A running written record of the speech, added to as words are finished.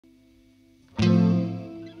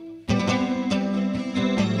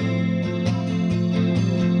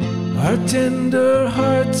Our tender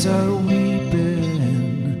hearts are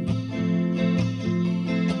weeping.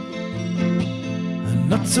 A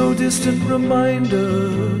not so distant reminder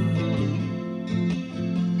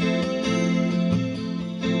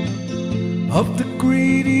of the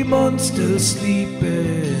greedy monster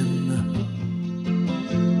sleeping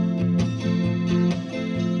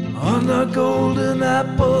on a golden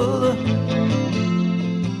apple.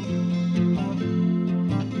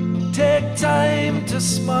 Take time to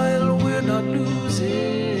smile, we're not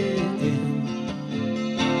losing.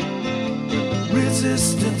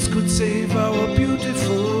 Resistance could save our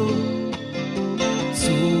beautiful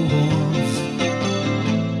souls.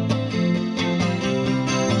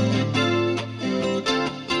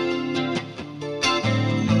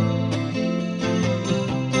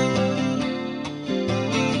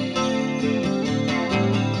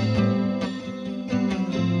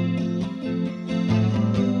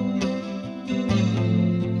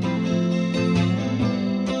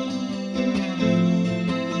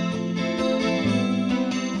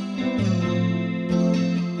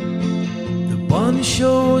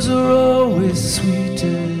 Shows are always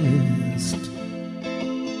sweetest.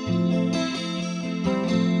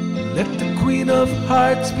 Let the Queen of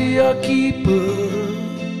Hearts be our keeper.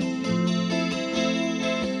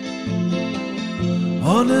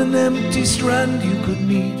 On an empty strand you could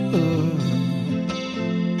meet her,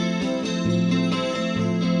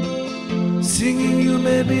 singing you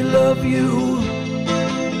made me love you.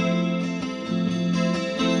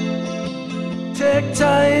 Take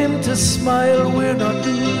time to smile, we're not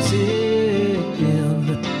losing.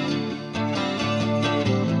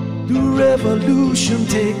 The revolution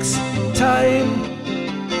takes time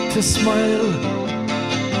to smile.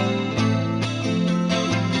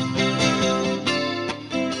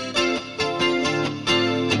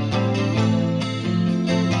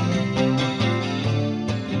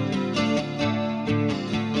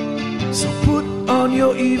 So put on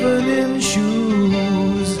your evening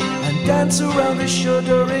shoes, dance around the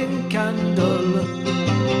shuddering candle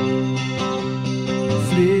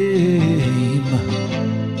flame,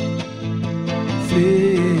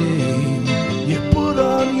 flame. You put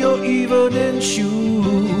on your evening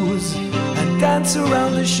shoes and dance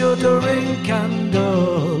around the shuddering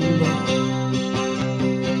candle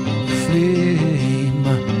flame,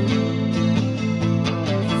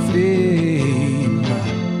 flame.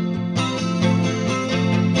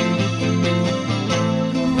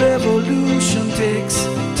 Revolution takes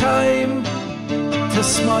time to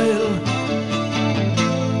smile.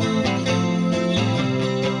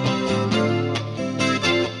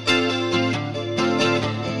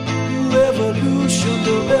 Revolution,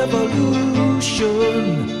 the revolution.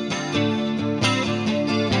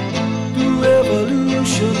 The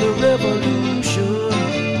revolution, the revolution.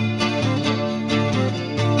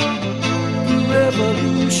 The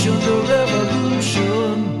revolution, the revolution.